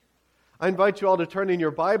I invite you all to turn in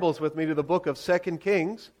your Bibles with me to the book of 2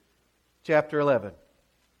 Kings, chapter 11.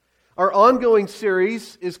 Our ongoing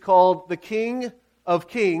series is called The King of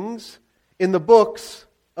Kings in the Books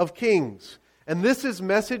of Kings. And this is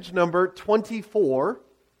message number 24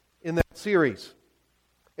 in that series.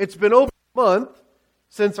 It's been over a month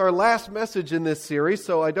since our last message in this series,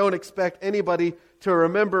 so I don't expect anybody to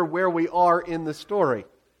remember where we are in the story.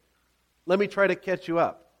 Let me try to catch you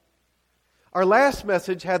up. Our last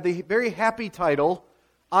message had the very happy title,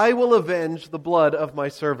 I will avenge the blood of my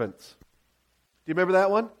servants. Do you remember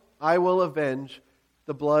that one? I will avenge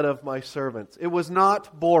the blood of my servants. It was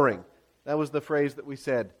not boring. That was the phrase that we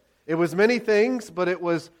said. It was many things, but it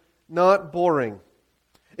was not boring.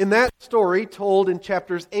 In that story, told in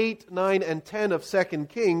chapters 8, 9, and 10 of 2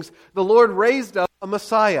 Kings, the Lord raised up a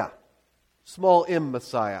Messiah, small m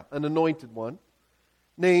Messiah, an anointed one,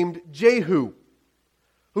 named Jehu,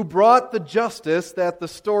 who brought the justice that the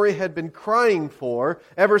story had been crying for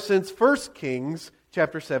ever since 1 Kings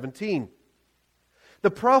chapter 17.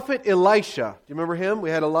 The prophet Elisha, do you remember him? We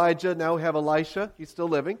had Elijah, now we have Elisha. He's still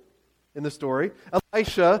living in the story.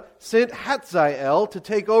 Elisha sent Hazael to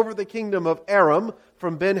take over the kingdom of Aram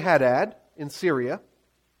from Ben-Hadad in Syria.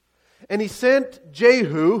 And he sent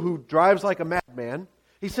Jehu, who drives like a madman,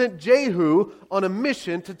 he sent Jehu on a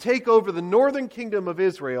mission to take over the northern kingdom of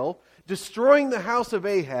Israel, destroying the house of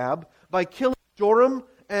Ahab by killing Joram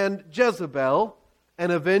and Jezebel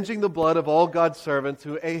and avenging the blood of all God's servants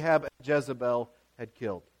who Ahab and Jezebel had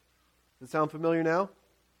killed. Does it sound familiar now?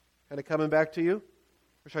 Kind of coming back to you?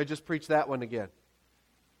 Or should I just preach that one again?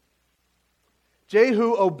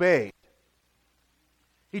 Jehu obeyed.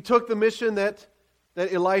 He took the mission that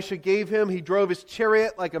Elisha gave him. He drove his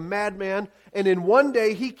chariot like a madman. And in one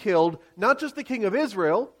day he killed not just the king of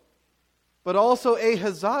Israel, but also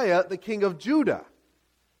Ahaziah, the king of Judah,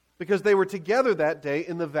 because they were together that day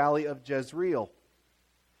in the valley of Jezreel.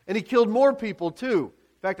 And he killed more people too.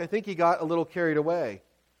 In fact, I think he got a little carried away.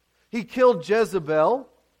 He killed Jezebel,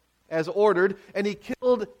 as ordered, and he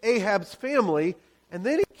killed Ahab's family, and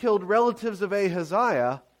then he killed relatives of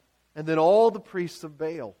Ahaziah, and then all the priests of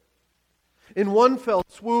Baal. In one fell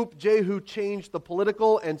swoop, Jehu changed the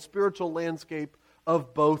political and spiritual landscape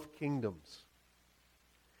of both kingdoms.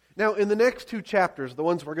 Now, in the next two chapters, the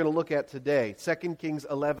ones we're going to look at today, 2 Kings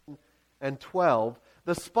 11 and 12,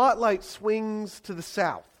 the spotlight swings to the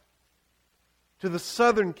south, to the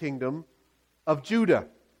southern kingdom of Judah.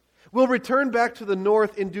 We'll return back to the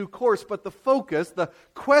north in due course, but the focus, the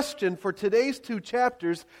question for today's two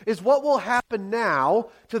chapters is what will happen now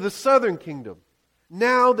to the southern kingdom,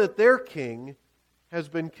 now that their king has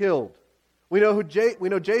been killed. We know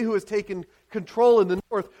Jehu has taken control in the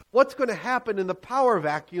north. What's going to happen in the power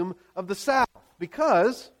vacuum of the south?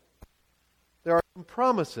 Because there are some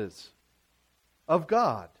promises of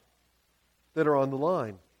God that are on the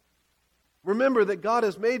line. Remember that God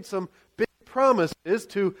has made some big promises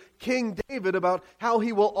to King David about how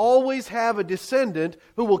he will always have a descendant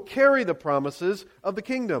who will carry the promises of the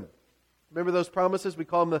kingdom. Remember those promises? We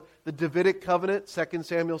call them the Davidic covenant, 2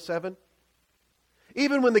 Samuel 7.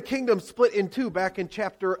 Even when the kingdom split in two back in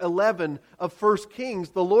chapter 11 of 1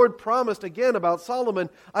 Kings, the Lord promised again about Solomon,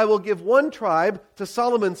 I will give one tribe to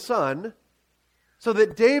Solomon's son, so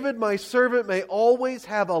that David my servant may always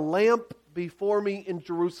have a lamp before me in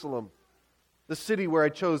Jerusalem, the city where I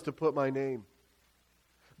chose to put my name.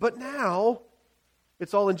 But now,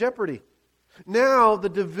 it's all in jeopardy. Now the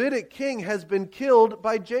Davidic king has been killed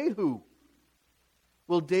by Jehu.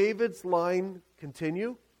 Will David's line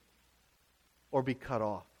continue or be cut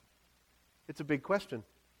off? It's a big question.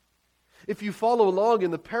 If you follow along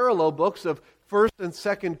in the parallel books of 1st and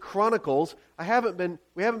 2nd Chronicles, we haven't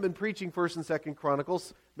been preaching 1st and 2nd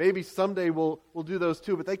Chronicles. Maybe someday we'll do those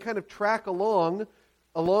too, but they kind of track alongside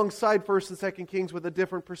 1st and 2nd Kings with a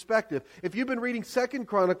different perspective. If you've been reading 2nd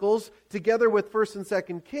Chronicles together with 1st and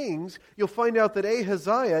 2nd Kings, you'll find out that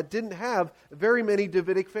Ahaziah didn't have very many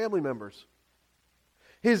Davidic family members.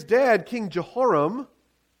 His dad, King Jehoram,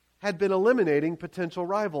 had been eliminating potential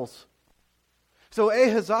rivals. So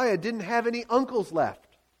Ahaziah didn't have any uncles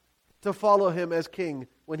left to follow him as king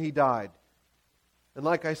when he died. And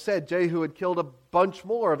like I said, Jehu had killed a bunch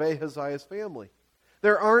more of Ahaziah's family.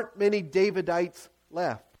 There aren't many Davidites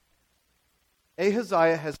left.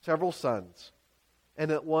 Ahaziah has several sons,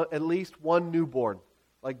 and at least one newborn,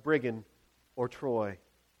 like Brigham or Troy.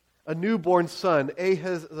 A newborn son,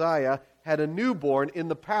 Ahaziah, had a newborn in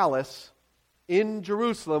the palace in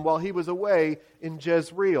Jerusalem while he was away in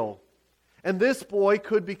Jezreel. And this boy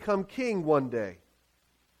could become king one day.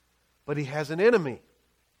 But he has an enemy.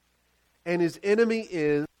 And his enemy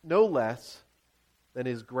is no less than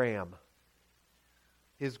his gram.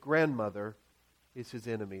 his grandmother is his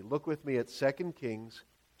enemy. Look with me at 2 Kings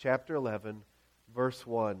chapter 11, verse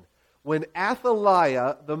 1. When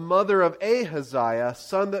Athaliah, the mother of Ahaziah,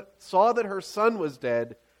 saw that her son was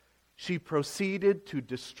dead, she proceeded to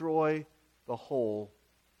destroy the whole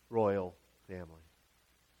royal family.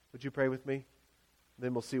 Would you pray with me?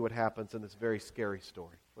 Then we'll see what happens in this very scary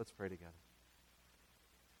story. Let's pray together.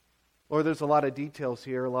 Lord, there's a lot of details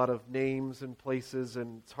here, a lot of names and places,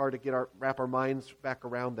 and it's hard to wrap our minds back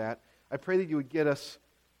around that. I pray that you would get us,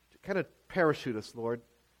 to kind of parachute us, Lord,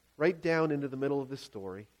 right down into the middle of this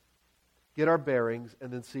story, get our bearings,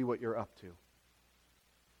 and then see what you're up to.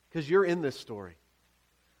 Because you're in this story.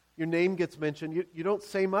 Your name gets mentioned. You don't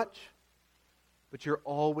say much, but you're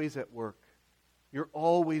always at work. You're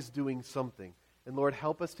always doing something. And Lord,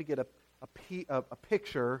 help us to get a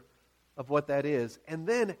picture of what that is, and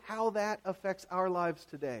then how that affects our lives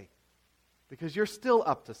today. Because you're still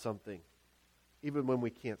up to something, even when we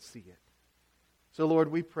can't see it. So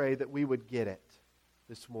Lord, we pray that we would get it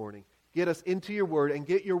this morning. Get us into your word and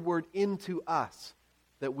get your word into us,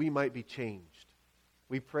 that we might be changed.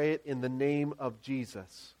 We pray it in the name of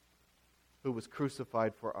Jesus, who was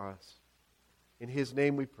crucified for us. In his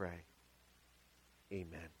name we pray.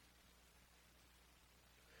 Amen.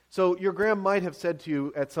 So your grandma might have said to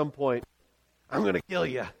you at some point, I'm going to kill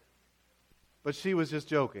you. But she was just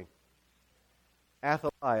joking.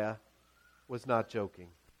 Athaliah was not joking.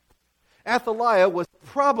 Athaliah was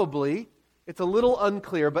probably, it's a little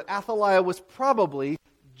unclear, but Athaliah was probably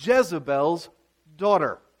Jezebel's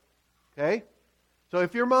daughter. Okay? So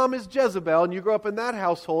if your mom is Jezebel and you grow up in that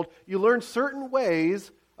household, you learn certain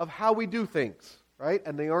ways of how we do things, right?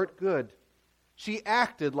 And they aren't good. She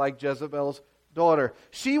acted like Jezebel's daughter.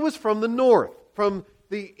 She was from the north, from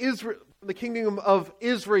the kingdom of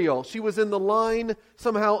Israel. She was in the line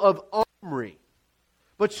somehow of Omri.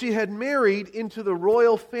 But she had married into the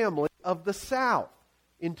royal family of the south,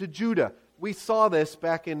 into Judah. We saw this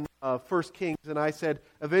back in 1 Kings, and I said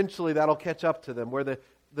eventually that'll catch up to them, where the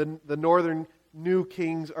northern new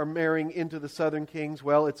kings are marrying into the southern kings.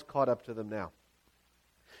 Well, it's caught up to them now.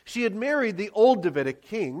 She had married the old Davidic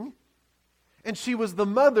king, and she was the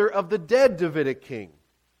mother of the dead Davidic king.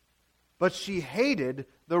 But she hated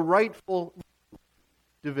the rightful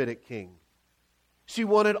Davidic king. She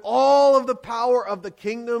wanted all of the power of the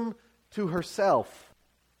kingdom to herself.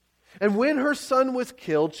 And when her son was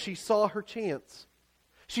killed, she saw her chance.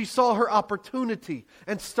 She saw her opportunity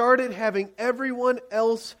and started having everyone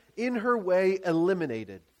else in her way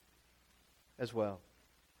eliminated as well.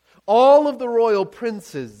 All of the royal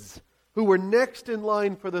princes who were next in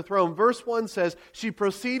line for the throne. Verse 1 says, she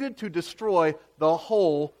proceeded to destroy the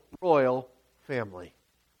whole royal family.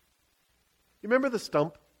 You remember the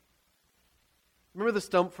stump? Remember the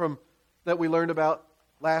stump that we learned about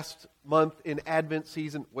last month in Advent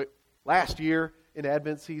season? Last year in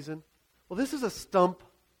Advent season? Well, this is a stump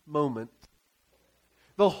moment.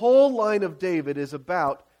 The whole line of David is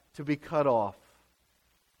about to be cut off.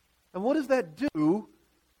 And what does that do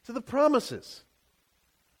to the promises?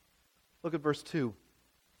 Look at verse 2.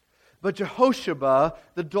 But Jehosheba,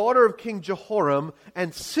 the daughter of King Jehoram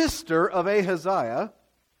and sister of Ahaziah,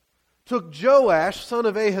 took Joash, son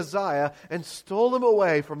of Ahaziah, and stole him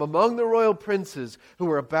away from among the royal princes who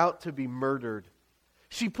were about to be murdered.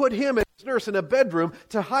 She put him and his nurse in a bedroom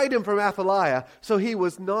to hide him from Athaliah, so he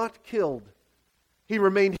was not killed. He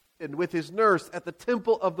remained hidden with his nurse at the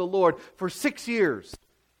temple of the Lord for 6 years,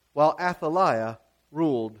 while Athaliah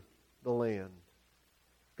ruled the land.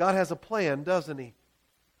 God has a plan, doesn't he?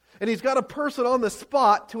 And he's got a person on the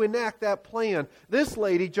spot to enact that plan. This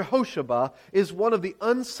lady, Jehosheba, is one of the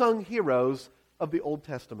unsung heroes of the Old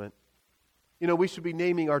Testament. You know, we should be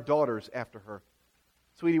naming our daughters after her.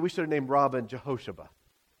 Sweetie, we should have named Robin Jehosheba.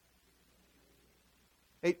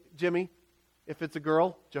 Hey, Jimmy, if it's a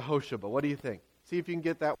girl, Jehosheba. What do you think? See if you can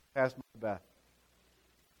get that past Beth.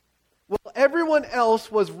 Well, everyone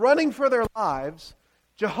else was running for their lives.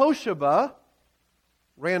 Jehosheba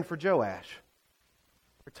ran for Joash,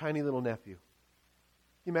 her tiny little nephew.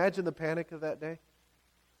 Can you imagine the panic of that day?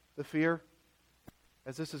 The fear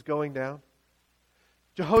as this is going down?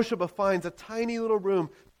 Jehosheba finds a tiny little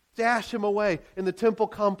room, stash him away in the temple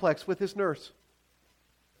complex with his nurse.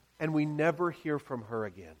 And we never hear from her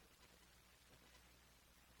again.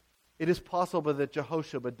 It is possible that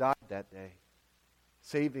Jehosheba died that day,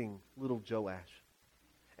 saving little Joash,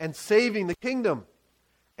 and saving the kingdom,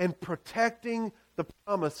 and protecting the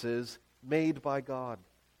promises made by God.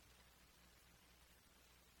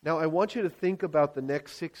 Now, I want you to think about the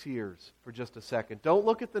next 6 years for just a second. Don't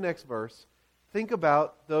look at the next verse. Think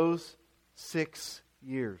about those 6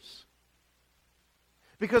 years.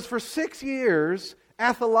 Because for 6 years,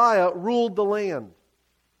 Athaliah ruled the land.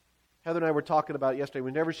 Heather and I were talking about it yesterday.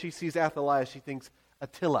 Whenever she sees Athaliah, she thinks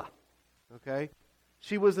Attila. Okay?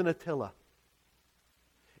 She was an Attila.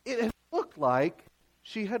 It had looked like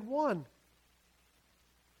she had won.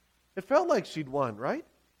 It felt like she'd won, right?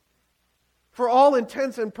 For all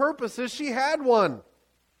intents and purposes, she had won.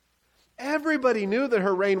 Everybody knew that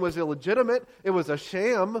her reign was illegitimate. It was a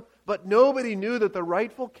sham. But nobody knew that the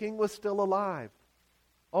rightful king was still alive.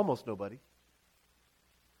 Almost nobody.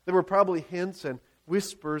 There were probably hints and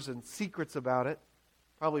whispers and secrets about it.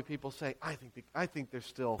 Probably people say, I think there's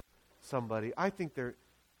still somebody.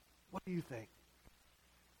 What do you think?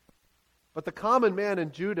 But the common man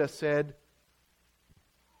in Judah said,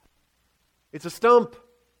 it's a stump.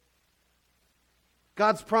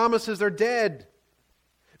 God's promises are dead.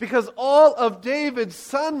 Because all of David's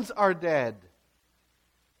sons are dead.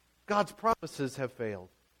 God's promises have failed.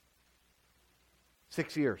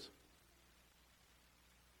 6 years.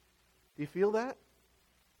 Do you feel that?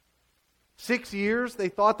 6 years they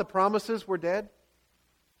thought the promises were dead?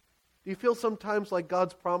 Do you feel sometimes like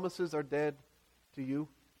God's promises are dead to you?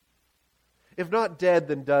 If not dead,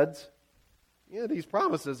 then duds. These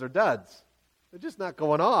promises are duds. They're just not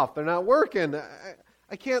going off. They're not working.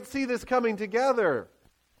 I can't see this coming together.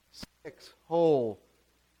 6 whole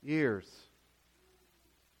years.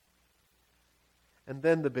 And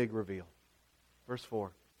then the big reveal. Verse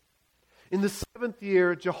 4. In the 7th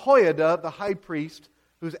year, Jehoiada, the high priest,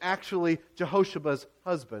 who's actually Jehoshabe's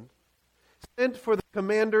husband, sent for the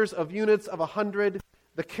commanders of units of 100,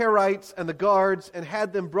 the Kerites and the guards, and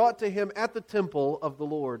had them brought to him at the temple of the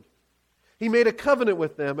Lord. He made a covenant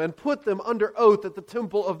with them and put them under oath at the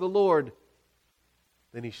temple of the Lord.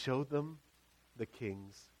 Then he showed them the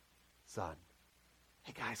king's son.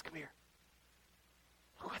 Hey guys, come here.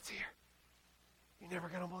 Look what's here. You're never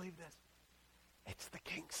going to believe this. It's the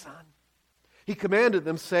king's son. He commanded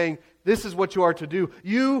them, saying, this is what you are to do.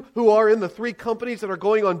 You who are in the 3 companies that are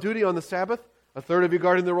going on duty on the Sabbath, a third of you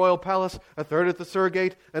guarding the royal palace, a third at the Sur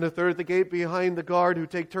gate, and a third at the gate behind the guard who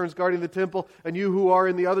take turns guarding the temple, and you who are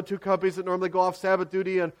in the other 2 companies that normally go off Sabbath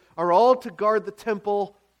duty and are all to guard the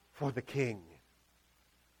temple for the king.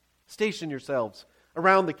 Station yourselves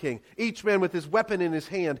around the king, each man with his weapon in his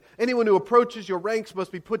hand. Anyone who approaches your ranks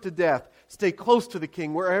must be put to death. Stay close to the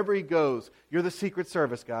king wherever he goes. You're the Secret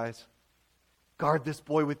Service, guys. Guard this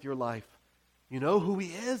boy with your life. You know who he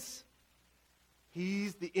is?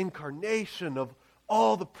 He's the incarnation of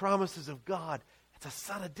all the promises of God. It's a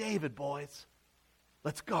son of David, boys.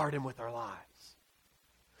 Let's guard him with our lives.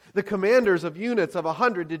 The commanders of units of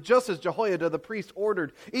 100 did just as Jehoiada the priest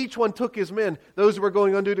ordered. Each one took his men, those who were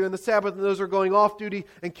going on duty on the Sabbath and those who were going off duty,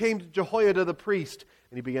 and came to Jehoiada the priest,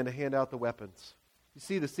 and he began to hand out the weapons. You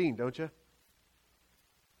see the scene, don't you?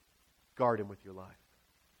 Guard him with your life.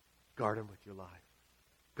 Guard him with your life.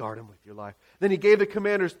 Guard him with your life. Then he gave the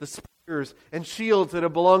commanders the spears and shields that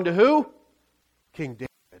had belonged to who? King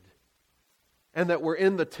David. And that were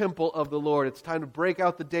in the temple of the Lord. It's time to break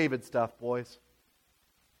out the David stuff, boys.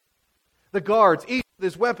 The guards, each with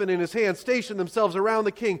his weapon in his hand, stationed themselves around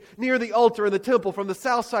the king, near the altar in the temple, from the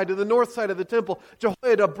south side to the north side of the temple.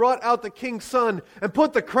 Jehoiada brought out the king's son and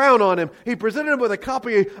put the crown on him. He presented him with a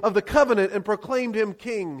copy of the covenant and proclaimed him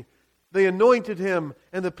king. They anointed him,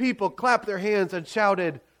 and the people clapped their hands and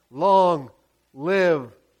shouted, "Long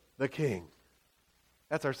live the king."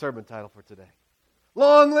 That's our sermon title for today.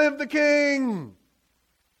 Long live the king!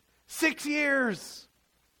 6 years.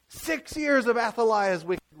 6 years of Athaliah's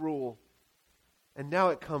wicked rule. And now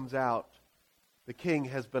it comes out, the king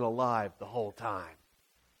has been alive the whole time.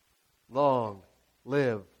 Long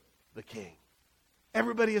live the king.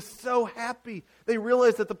 Everybody is so happy. They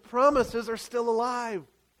realize that the promises are still alive.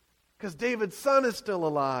 Because David's son is still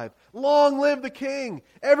alive. Long live the king.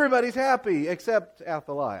 Everybody's happy except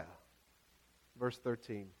Athaliah. Verse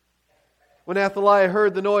 13. When Athaliah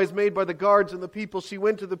heard the noise made by the guards and the people, she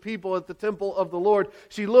went to the people at the temple of the Lord.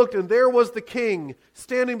 She looked, and there was the king,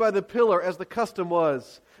 standing by the pillar as the custom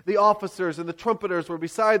was. The officers and the trumpeters were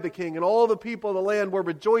beside the king, and all the people of the land were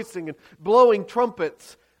rejoicing and blowing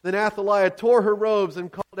trumpets. Then Athaliah tore her robes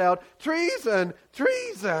and called out, "Treason!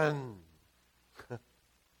 Treason!"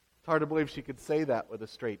 It's hard to believe she could say that with a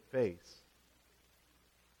straight face.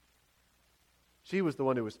 She was the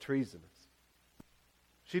one who was treasonous.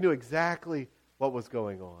 She knew exactly what was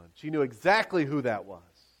going on. She knew exactly who that was.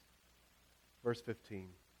 Verse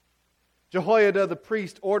 15. Jehoiada the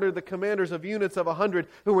priest ordered the commanders of units of 100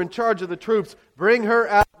 who were in charge of the troops, "Bring her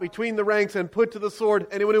out between the ranks and put to the sword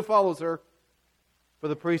anyone who follows her." For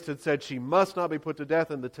the priest had said she must not be put to death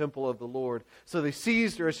in the temple of the Lord. So they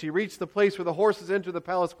seized her as she reached the place where the horses entered the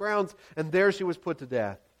palace grounds, and there she was put to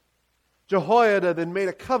death. Jehoiada then made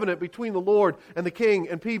a covenant between the Lord and the king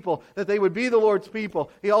and people, that they would be the Lord's people.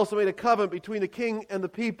 He also made a covenant between the king and the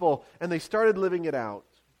people, and they started living it out.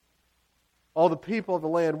 All the people of the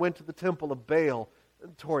land went to the temple of Baal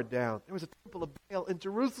and tore it down. There was a temple of Baal in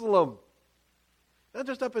Jerusalem. Not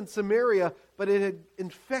just up in Samaria, but it had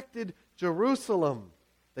infected Jerusalem.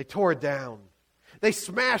 They tore it down. They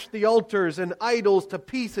smashed the altars and idols to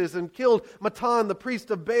pieces and killed Matan, the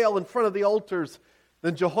priest of Baal, in front of the altars.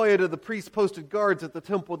 Then Jehoiada the priest posted guards at the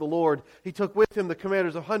temple of the Lord. He took with him the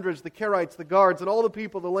commanders of hundreds, the Kerites, the guards, and all the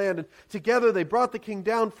people of the land. And together they brought the king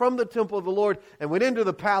down from the temple of the Lord and went into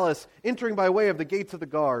the palace, entering by way of the gates of the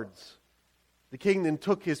guards. The king then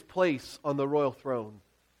took his place on the royal throne.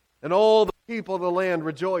 And all the people of the land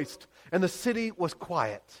rejoiced, and the city was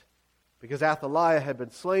quiet, because Athaliah had been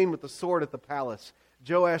slain with the sword at the palace.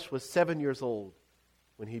 Joash was 7 years old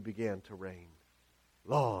when he began to reign.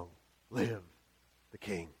 Long live the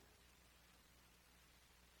king.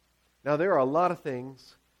 Now, there are a lot of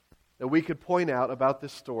things that we could point out about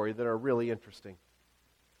this story that are really interesting.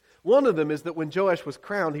 One of them is that when Joash was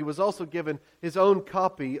crowned, he was also given his own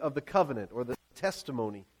copy of the covenant, or the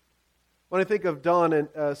testimony. When I think of Don and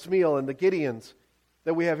Smeal and the Gideons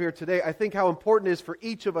that we have here today, I think how important it is for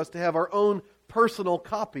each of us to have our own personal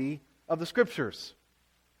copy of the Scriptures.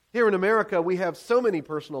 Here in America, we have so many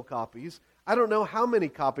personal copies. I don't know how many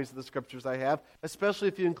copies of the Scriptures I have, especially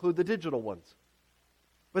if you include the digital ones.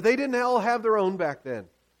 But they didn't all have their own back then.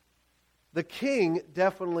 The king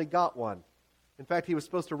definitely got one. In fact, he was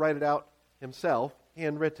supposed to write it out himself,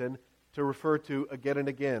 handwritten, to refer to again and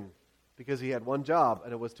again, because he had one job,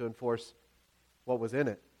 and it was to enforce what was in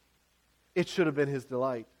it. It should have been his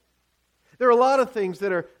delight. There are a lot of things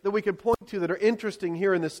that we can point to that are interesting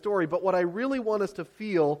here in this story, but what I really want us to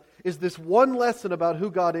feel is this one lesson about who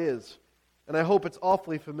God is, and I hope it's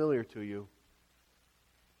awfully familiar to you.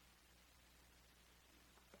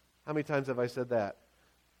 How many times have I said that?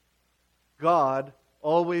 God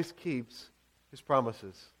always keeps His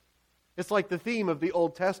promises. It's like the theme of the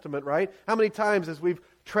Old Testament, right? How many times as we've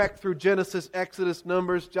trekked through Genesis, Exodus,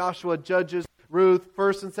 Numbers, Joshua, Judges, Ruth,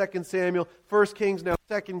 1st and 2nd Samuel, 1st Kings, now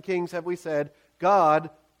 2nd Kings, have we said, God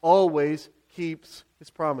always keeps His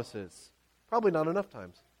promises? Probably not enough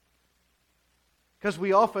times. Because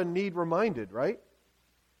we often need reminded, right?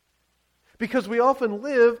 Because we often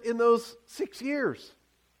live in those 6 years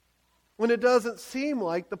when it doesn't seem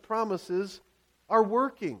like the promises are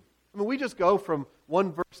working. I mean, we just go from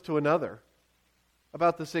one verse to another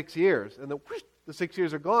about the 6 years, and the 6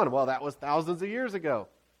 years are gone. Well, that was thousands of years ago.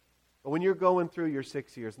 But when you're going through your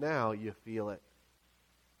 6 years now, you feel it.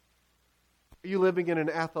 Are you living in an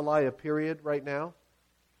Athaliah period right now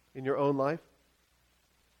in your own life?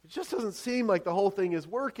 It just doesn't seem like the whole thing is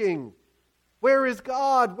working. Where is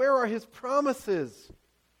God? Where are His promises?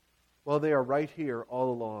 Well, they are right here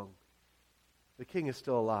all along. The king is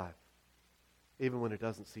still alive, even when it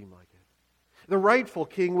doesn't seem like it. The rightful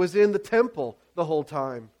king was in the temple the whole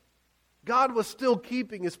time. God was still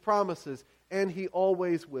keeping His promises, and He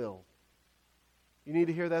always will. You need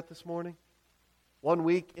to hear that this morning? 1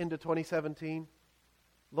 week into 2017,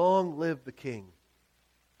 long live the king.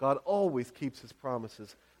 God always keeps His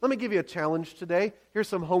promises. Let me give you a challenge today. Here's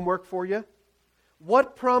some homework for you.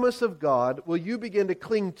 What promise of God will you begin to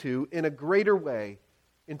cling to in a greater way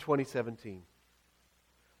in 2017?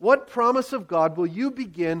 What promise of God will you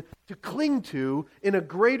begin to cling to in a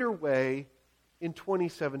greater way in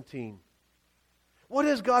 2017? What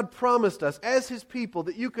has God promised us as His people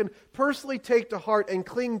that you can personally take to heart and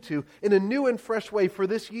cling to in a new and fresh way for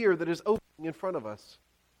this year that is opening in front of us?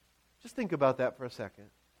 Just think about that for a second.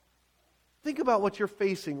 Think about what you're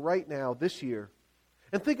facing right now this year.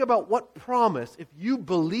 And think about what promise, if you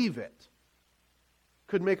believe it,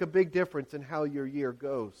 could make a big difference in how your year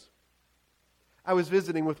goes. I was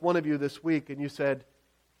visiting with one of you this week, and you said,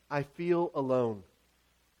 I feel alone,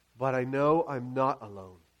 but I know I'm not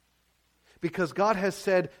alone. Because God has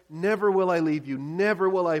said, never will I leave you, never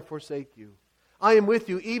will I forsake you. I am with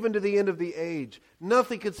you even to the end of the age.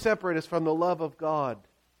 Nothing can separate us from the love of God.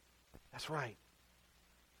 That's right.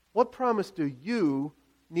 What promise do you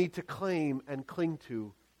need to claim and cling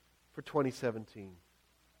to for 2017?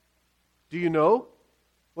 Do you know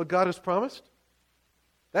what God has promised?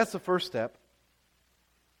 That's the first step.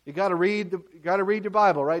 You got to read your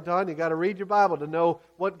Bible, right, Don? You got to read your Bible to know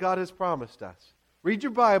what God has promised us. Read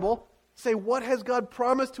your Bible. Say, what has God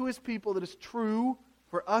promised to His people that is true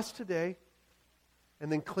for us today?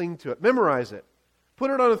 And then cling to it. Memorize it.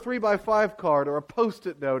 Put it on a 3x5 card or a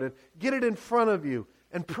Post-it note and get it in front of you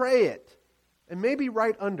and pray it. And maybe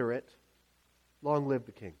right under it, long live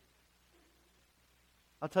the King.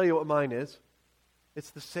 I'll tell you what mine is.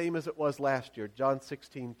 It's the same as it was last year. John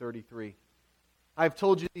 16:33. I've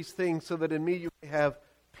told you these things so that in me you may have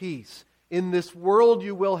peace. In this world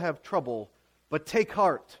you will have trouble, but take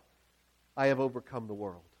heart. I have overcome the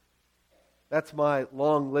world. That's my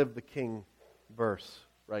long live the King verse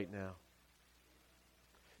right now.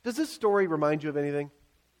 Does this story remind you of anything?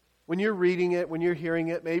 When you're reading it, when you're hearing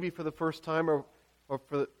it, maybe for the first time or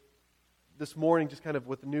for this morning, just kind of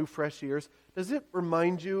with new, fresh ears, does it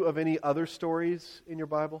remind you of any other stories in your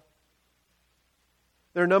Bible?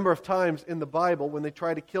 There are a number of times in the Bible when they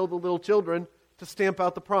try to kill the little children to stamp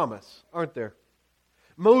out the promise, aren't there?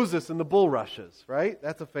 Moses and the bulrushes, right?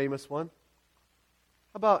 That's a famous one.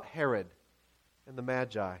 How about Herod and the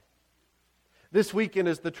Magi? This weekend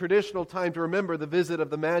is the traditional time to remember the visit of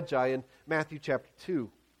the Magi in Matthew chapter 2.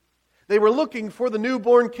 They were looking for the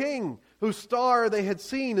newborn king, whose star they had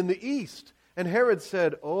seen in the east. And Herod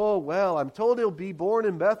said, "Oh, well, I'm told he'll be born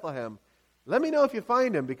in Bethlehem. Let me know if you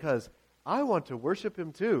find him, because I want to worship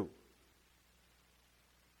him too."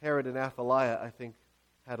 Herod and Athaliah, I think,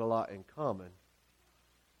 had a lot in common.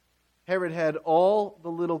 Herod had all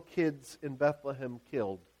the little kids in Bethlehem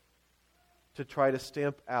killed to try to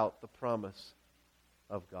stamp out the promise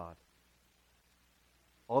of God.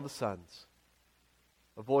 All the sons.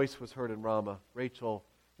 A voice was heard in Ramah, Rachel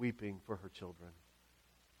weeping for her children.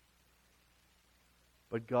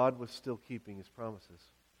 But God was still keeping His promises.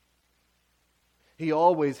 He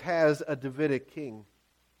always has a Davidic king.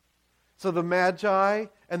 So the Magi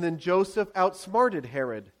and then Joseph outsmarted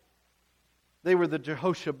Herod. They were the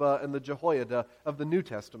Jehoshaphat and the Jehoiada of the New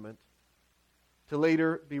Testament, to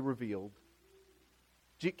later be revealed.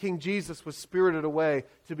 King Jesus was spirited away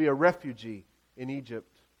to be a refugee in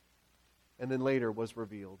Egypt, and then later was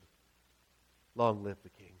revealed. Long live the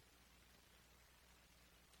King.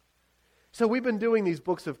 So we've been doing these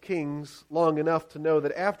books of Kings long enough to know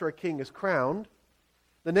that after a king is crowned,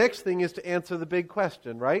 the next thing is to answer the big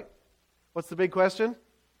question, right? What's the big question?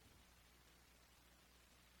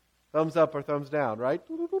 Thumbs up or thumbs down, right?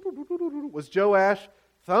 Was Joash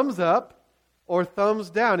thumbs up or thumbs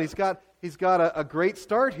down? He's got a great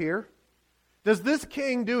start here. Does this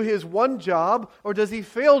king do his one job, or does he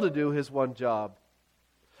fail to do his one job?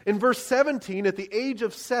 In verse 17, at the age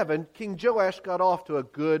of 7, King Joash got off to a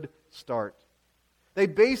good start. They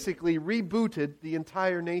basically rebooted the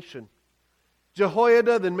entire nation.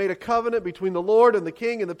 Jehoiada then made a covenant between the Lord and the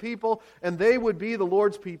king and the people, and they would be the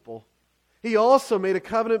Lord's people. He also made a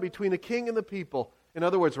covenant between the king and the people. In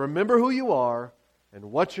other words, remember who you are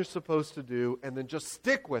and what you're supposed to do, and then just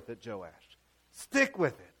stick with it, Joash. Stick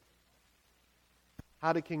with it.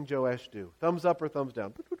 How did King Joash do? Thumbs up or thumbs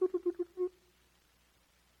down?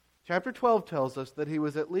 Chapter 12 tells us that he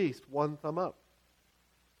was at least one thumb up.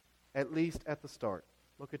 At least at the start.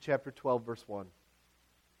 Look at chapter 12, verse 1.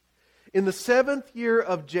 In the 7th year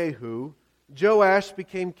of Jehu, Joash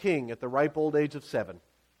became king at the ripe old age of 7.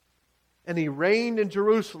 And he reigned in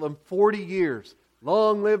Jerusalem 40 years.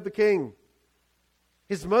 Long live the king.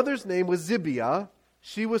 His mother's name was Zibiah.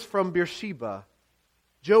 She was from Beersheba.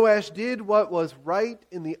 Joash did what was right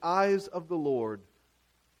in the eyes of the Lord.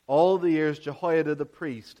 All the years Jehoiada the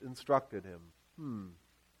priest instructed him.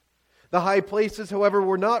 The high places, however,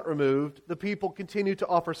 were not removed. The people continued to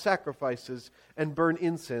offer sacrifices and burn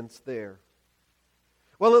incense there.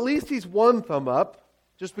 Well, at least he's one thumb up,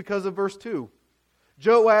 just because of verse 2.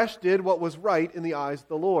 Joash did what was right in the eyes of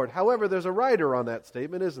the Lord. However, there's a rider on that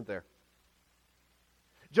statement, isn't there?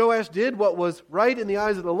 Joash did what was right in the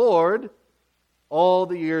eyes of the Lord all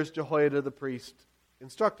the years Jehoiada the priest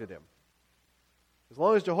instructed him. As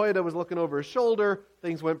long as Jehoiada was looking over his shoulder,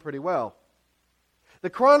 things went pretty well. The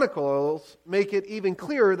Chronicles make it even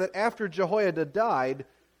clearer that after Jehoiada died,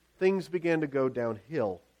 things began to go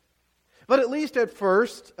downhill. But at least at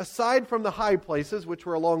first, aside from the high places, which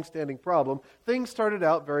were a long-standing problem, things started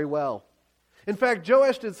out very well. In fact,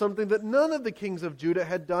 Joash did something that none of the kings of Judah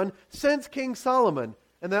had done since King Solomon,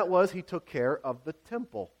 and that was he took care of the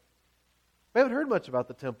temple. We haven't heard much about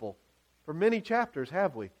the temple for many chapters,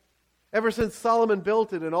 have we? Ever since Solomon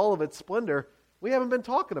built it in all of its splendor, we haven't been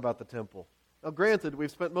talking about the temple. Now, granted,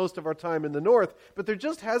 we've spent most of our time in the north, but there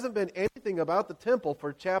just hasn't been anything about the temple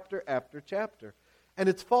for chapter after chapter. And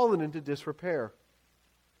it's fallen into disrepair.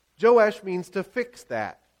 Joash means to fix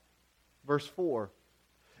that. Verse 4.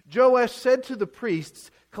 Joash said to the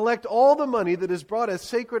priests, collect all the money that is brought as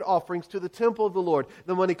sacred offerings to the temple of the Lord.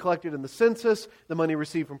 The money collected in the census, the money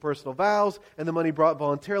received from personal vows, and the money brought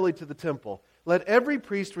voluntarily to the temple. Let every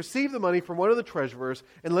priest receive the money from one of the treasurers,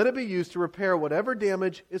 and let it be used to repair whatever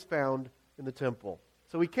damage is found in the temple.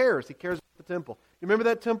 So he cares. He cares about the temple. You remember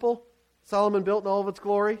that temple Solomon built in all of its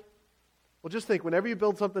glory? Well, just think, whenever you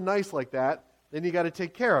build something nice like that, then you got to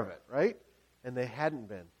take care of it, right? And they hadn't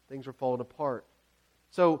been. Things were falling apart.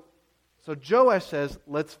 So Joash says,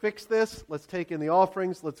 let's fix this, let's take in the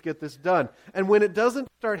offerings, let's get this done. And when it doesn't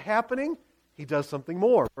start happening, he does something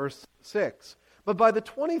more. Verse 6. But by the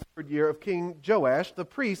 23rd year of King Joash, the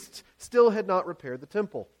priests still had not repaired the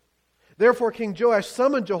temple. Therefore King Joash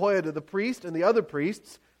summoned Jehoiada the priest and the other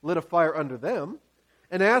priests, lit a fire under them,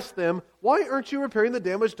 and asked them, why aren't you repairing the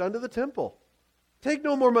damage done to the temple? Take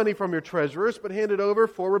no more money from your treasurers, but hand it over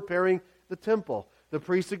for repairing the temple. The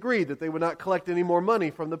priests agreed that they would not collect any more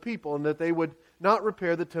money from the people and that they would not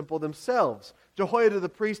repair the temple themselves. Jehoiada the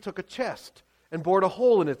priest took a chest and bored a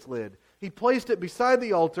hole in its lid. He placed it beside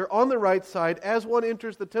the altar on the right side as one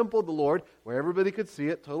enters the temple of the Lord, where everybody could see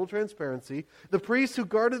it, total transparency. The priests who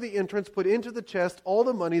guarded the entrance put into the chest all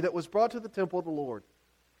the money that was brought to the temple of the Lord.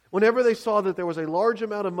 Whenever they saw that there was a large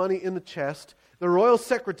amount of money in the chest, the royal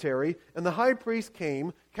secretary and the high priest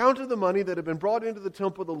came, counted the money that had been brought into the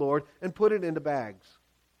temple of the Lord, and put it into bags.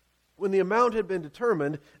 When the amount had been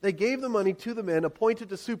determined, they gave the money to the men appointed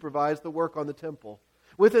to supervise the work on the temple.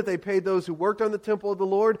 With it they paid those who worked on the temple of the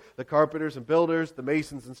Lord, the carpenters and builders, the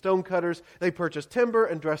masons and stonecutters. They purchased timber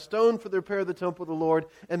and dressed stone for the repair of the temple of the Lord,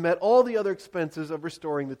 and met all the other expenses of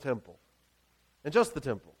restoring the temple. And just the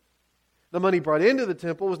temple. The money brought into the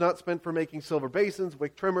temple was not spent for making silver basins,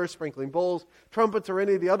 wick trimmers, sprinkling bowls, trumpets, or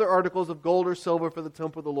any of the other articles of gold or silver for the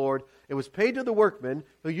temple of the Lord. It was paid to the workmen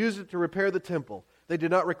who used it to repair the temple. They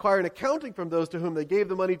did not require an accounting from those to whom they gave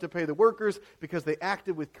the money to pay the workers, because they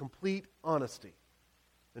acted with complete honesty.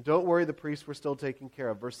 And don't worry, the priests were still taken care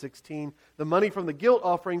of. Verse 16, the money from the guilt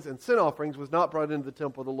offerings and sin offerings was not brought into the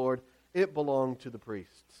temple of the Lord. It belonged to the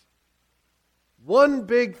priests. One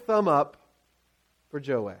big thumb up for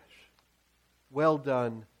Joash. Well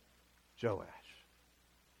done, Joash.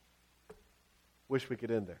 Wish we could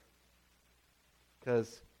end there,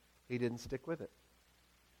 because he didn't stick with it.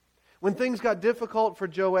 When things got difficult for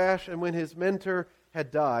Joash and when his mentor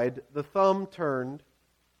had died, the thumb turned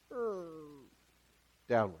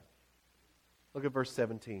downward. Look at verse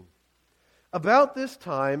 17. About this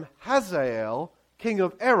time, Hazael, king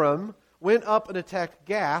of Aram, went up and attacked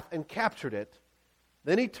Gath and captured it.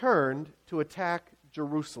 Then he turned to attack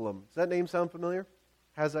Jerusalem. Does that name sound familiar?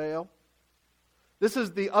 Hazael? This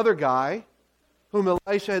is the other guy whom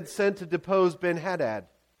Elisha had sent to depose Ben-Hadad.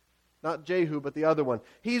 Not Jehu, but the other one.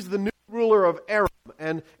 He's the new ruler of Aram.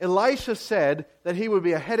 And Elisha said that he would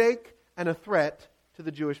be a headache and a threat to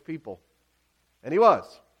the Jewish people. And he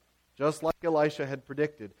was, just like Elisha had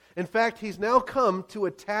predicted. In fact, he's now come to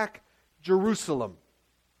attack Jerusalem.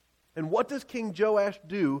 And what does King Joash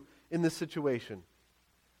do in this situation?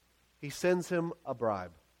 He sends him a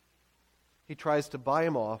bribe. He tries to buy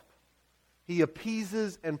him off. He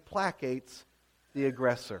appeases and placates the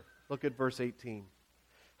aggressor. Look at verse 18.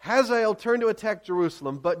 Hazael turned to attack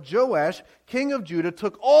Jerusalem, but Joash, king of Judah,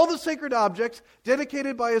 took all the sacred objects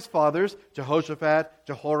dedicated by his fathers, Jehoshaphat,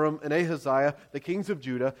 Jehoram, and Ahaziah, the kings of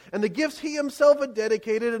Judah, and the gifts he himself had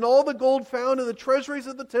dedicated, and all the gold found in the treasuries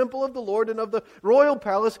of the temple of the Lord and of the royal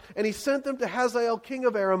palace, and he sent them to Hazael, king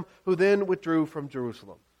of Aram, who then withdrew from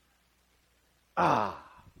Jerusalem. Rats.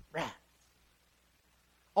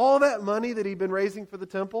 All that money that he'd been raising for the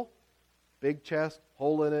temple, big chest,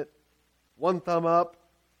 hole in it, one thumb up,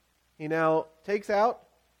 he now takes out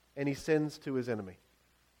and he sends to his enemy.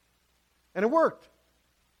 And it worked.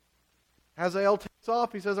 Hazael takes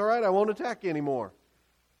off. He says, all right, I won't attack you anymore.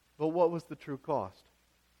 But what was the true cost?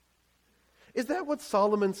 Is that what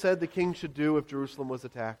Solomon said the king should do if Jerusalem was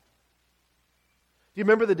attacked? Do you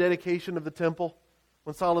remember the dedication of the temple?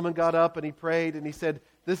 When Solomon got up and he prayed and he said,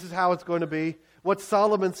 this is how it's going to be. What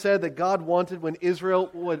Solomon said that God wanted when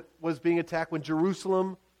Israel was being attacked, when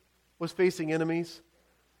Jerusalem was facing enemies,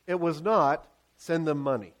 it was not send them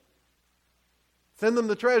money. Send them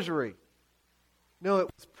the treasury. No, it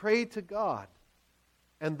was pray to God.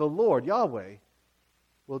 And the Lord, Yahweh,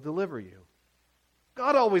 will deliver you.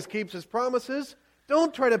 God always keeps His promises.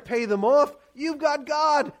 Don't try to pay them off. You've got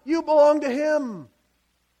God. You belong to Him.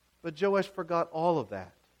 But Joash forgot all of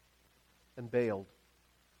that and bailed.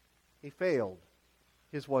 He failed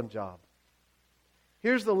his one job.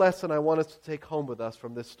 Here's the lesson I want us to take home with us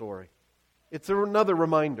from this story. It's another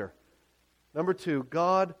reminder. Number 2,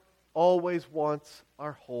 God always wants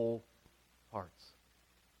our whole hearts.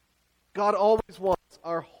 God always wants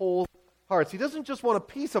our whole hearts. He doesn't just want a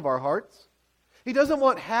piece of our hearts. He doesn't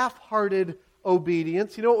want half-hearted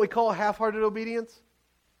obedience. You know what we call half-hearted obedience?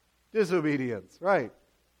 Disobedience, right.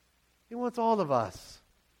 He wants all of us.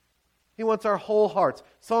 He wants our whole hearts.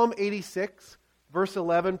 Psalm 86, verse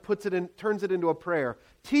 11, turns it into a prayer.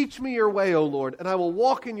 Teach me your way, O Lord, and I will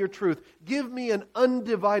walk in your truth. Give me an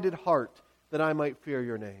undivided heart. that I might fear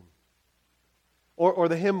your name. Or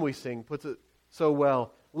the hymn we sing puts it so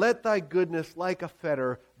well. Let thy goodness like a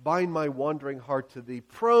fetter bind my wandering heart to thee.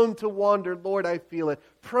 Prone to wander, Lord, I feel it.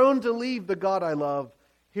 Prone to leave the God I love.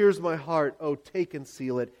 Here's my heart, oh, take and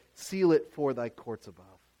seal it. Seal it for thy courts above.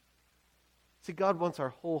 See, God wants our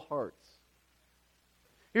whole hearts.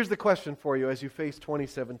 Here's the question for you as you face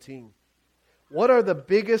 2017. What are the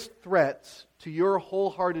biggest threats to your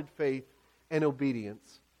wholehearted faith and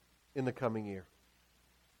obedience in the coming year?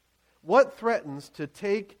 What threatens to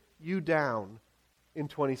take you down in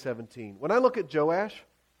 2017? When I look at Joash,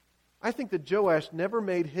 I think that Joash never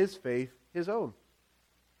made his faith his own.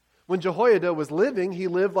 When Jehoiada was living, he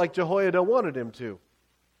lived like Jehoiada wanted him to.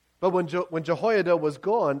 But when Jehoiada was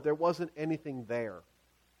gone, there wasn't anything there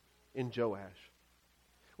in Joash.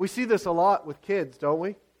 We see this a lot with kids, don't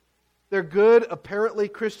we? They're good, apparently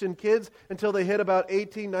Christian kids until they hit about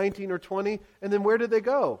 18, 19, or 20, and then where did they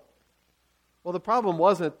go? Well, the problem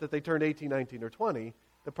wasn't that they turned 18, 19, or 20.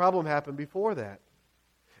 The problem happened before that.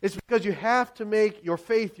 It's because you have to make your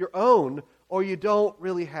faith your own, or you don't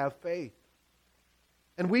really have faith.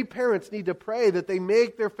 And we parents need to pray that they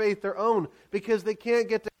make their faith their own, because they can't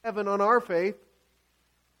get to heaven on our faith.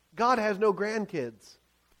 God has no grandkids.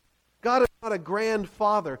 God is not a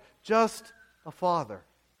grandfather, just a father.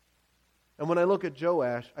 And when I look at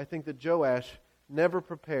Joash, I think that Joash never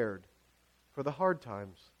prepared for the hard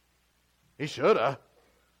times. He should have.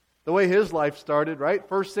 The way his life started, right?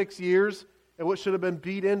 First 6 years, and what should have been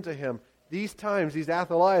beat into him. These times, these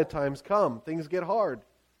Athaliah times come. Things get hard.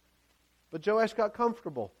 But Joash got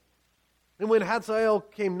comfortable. And when Hazael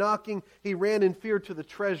came knocking, he ran in fear to the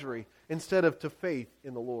treasury instead of to faith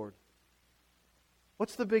in the Lord.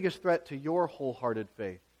 What's the biggest threat to your wholehearted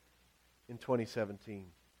faith in 2017?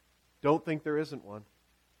 Don't think there isn't one.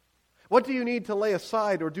 What do you need to lay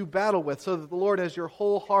aside or do battle with so that the Lord has your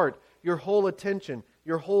whole heart, your whole attention,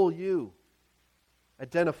 your whole you?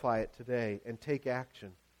 Identify it today and take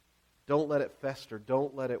action. Don't let it fester.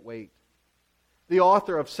 Don't let it wait. The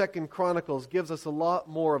author of 2 Chronicles gives us a lot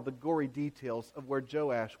more of the gory details of where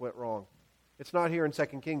Joash went wrong. It's not here in 2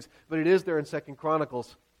 Kings, but it is there in 2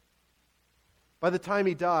 Chronicles. By the time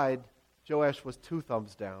he died, Joash was 2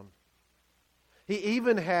 thumbs down. He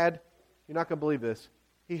even had, you're not going to believe this,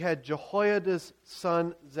 he had Jehoiada's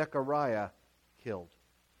son Zechariah killed.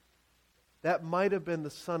 That might have been the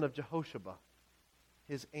son of Jehoshaphat,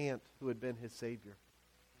 his aunt who had been his savior.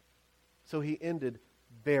 So he ended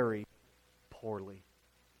very poorly.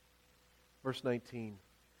 Verse 19.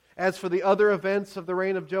 As for the other events of the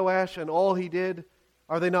reign of Joash and all he did,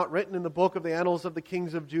 are they not written in the book of the annals of the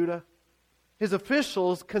kings of Judah? His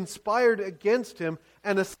officials conspired against him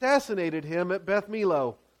and assassinated him at Beth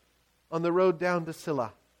Millo on the road down to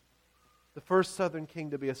Silla, the first southern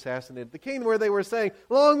king to be assassinated. The king where they were saying,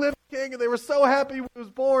 "Long live the king," and they were so happy when he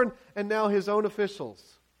was born, and now his own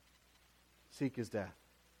officials seek his death.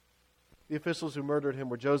 The officials who murdered him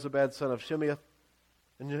were Jozabad, son of Shimeath,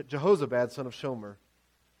 and Jehozabad, son of Shomer.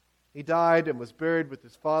 He died and was buried with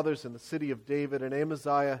his fathers in the city of David, and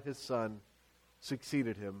Amaziah, his son,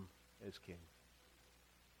 succeeded him as king.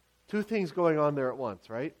 2 things going on there at once,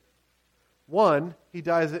 right? One, he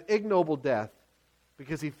dies an ignoble death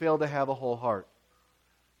because he failed to have a whole heart.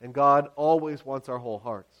 And God always wants our whole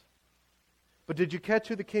hearts. But did you catch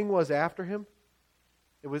who the king was after him?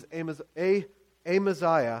 It was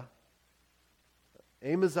Amaziah,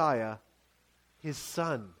 his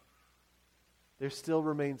son. There still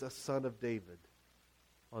remains a son of David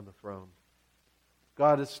on the throne.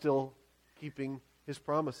 God is still keeping his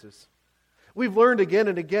promises. We've learned again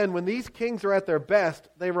and again, when these kings are at their best,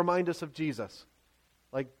 they remind us of Jesus.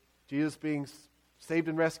 Like Jesus being saved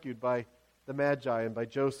and rescued by the Magi and by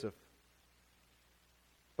Joseph.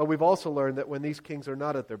 But we've also learned that when these kings are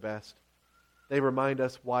not at their best, they remind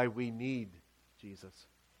us why we need Jesus.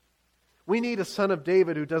 We need a son of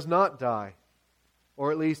David who does not die,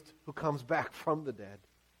 or at least who comes back from the dead.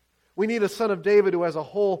 We need a son of David who has a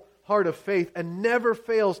whole heart of faith and never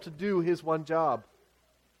fails to do his one job.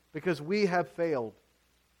 Because we have failed,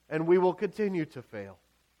 and we will continue to fail.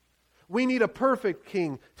 We need a perfect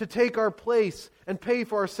king to take our place and pay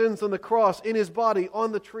for our sins on the cross in his body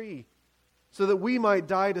on the tree, so that we might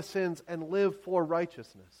die to sins and live for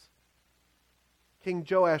righteousness. King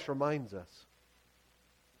Joash reminds us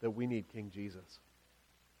that we need King Jesus.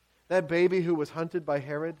 That baby who was hunted by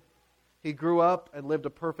Herod, he grew up and lived a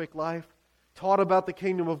perfect life, taught about the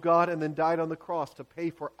kingdom of God, and then died on the cross to pay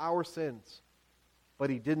for our sins. But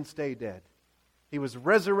he didn't stay dead. He was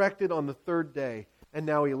resurrected on the 3rd day, and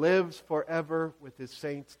now he lives forever with his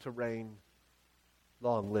saints to reign.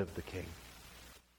 Long live the King.